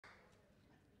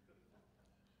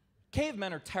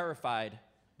Cavemen are terrified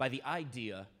by the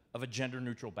idea of a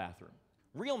gender-neutral bathroom.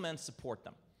 Real men support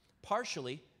them,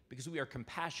 partially because we are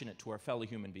compassionate to our fellow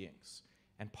human beings,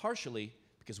 and partially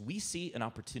because we see an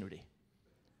opportunity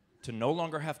to no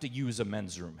longer have to use a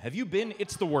men's room. Have you been?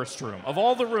 It's the worst room. Of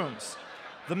all the rooms,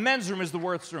 the men's room is the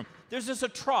worst room. There's just a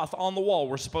trough on the wall.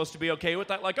 We're supposed to be okay with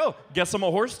that. Like, oh, guess I'm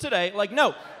a horse today. Like,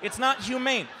 no, it's not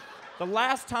humane. The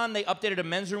last time they updated a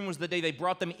men's room was the day they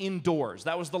brought them indoors.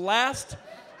 That was the last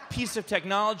piece of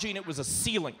technology, and it was a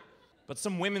ceiling. But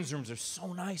some women's rooms are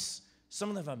so nice. Some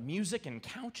of them have music and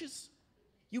couches.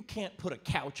 You can't put a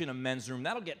couch in a men's room.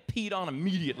 That'll get peed on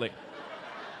immediately.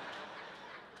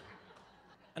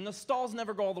 And the stalls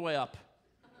never go all the way up.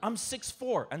 I'm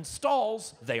 6'4", and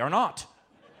stalls, they are not.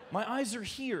 My eyes are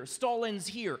here, stall ends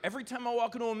here. Every time I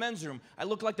walk into a men's room, I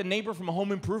look like the neighbor from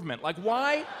Home Improvement. Like,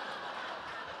 why